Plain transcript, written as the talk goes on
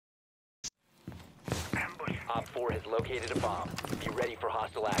Op 4 has located a bomb. Be ready for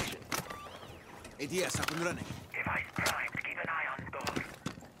hostile action. ADS up and running. Device primed. Keep an eye on door.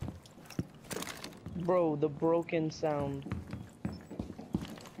 Bro, the broken sound.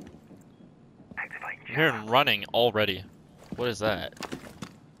 Activate I'm hearing running already. What is that?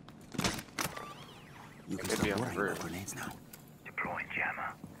 You can Could stop be on worrying the about roof. grenades now. deploying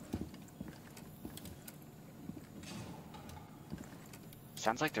jammer.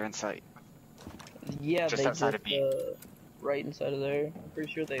 Sounds like they're in sight. Yeah, Just they outside just, of B. right inside of there. I'm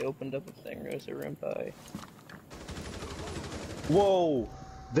pretty sure they opened up a thing, or is it ramp high? Whoa!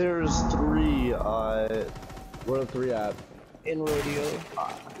 There's three, where are the three at? In rodeo.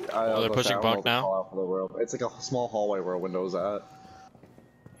 Oh, they're pushing bunk now? It's like a small hallway where a window's at.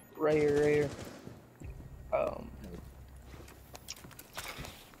 Right here, right here.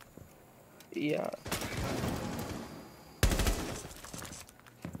 Yeah.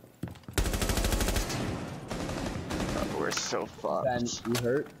 Oh, we're so fucked. Ben, you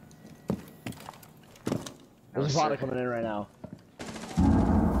hurt? There's a bot coming in right now.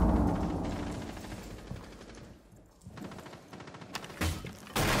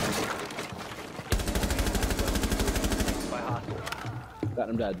 By hostiles. Got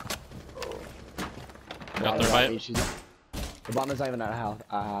him dead. Got their fight. The bottom is not even at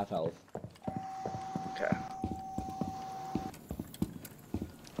half health. Okay.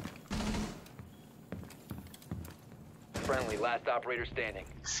 Friendly, last operator standing.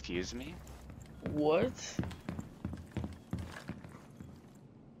 Excuse me? What?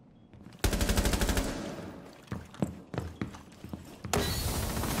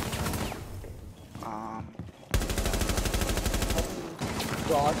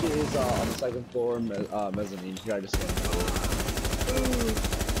 Rock is on the second floor, mezzanine. Here, I just stand.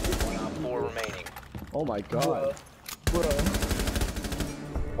 One Op 4 remaining. Oh my god.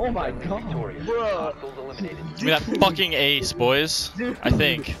 Bruh. Oh my Friendly god. victorious. Bruh. Hostiles eliminated. Give me that fucking ace, boys. I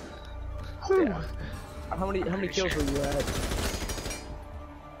think. Yeah. How many kills were you at?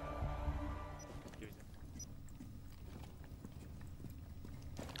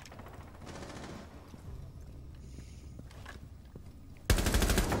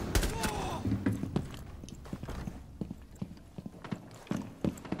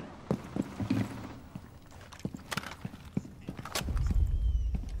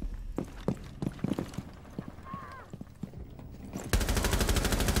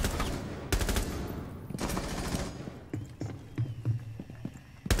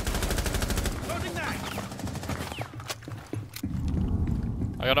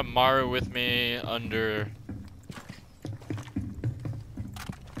 I got a Maru with me under.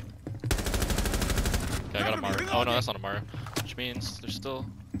 Okay, I got a Maru. Oh no, that's not a Maru. Which means there's still.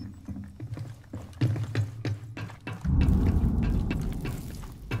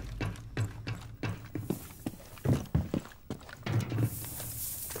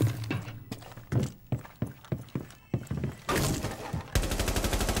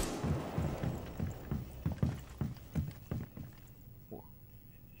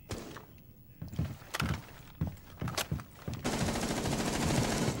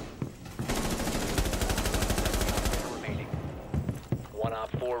 Remaining. One Op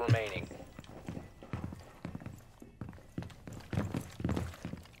 4 remaining.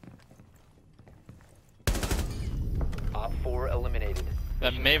 Op 4 eliminated.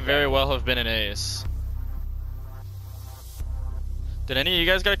 That may very well have been an ace. Did any of you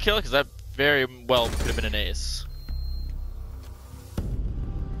guys get a kill? Because that very well could have been an ace.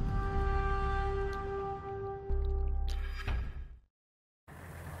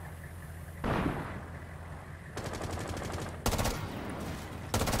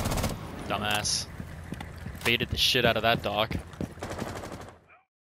 Dumbass. Baited the shit out of that dog.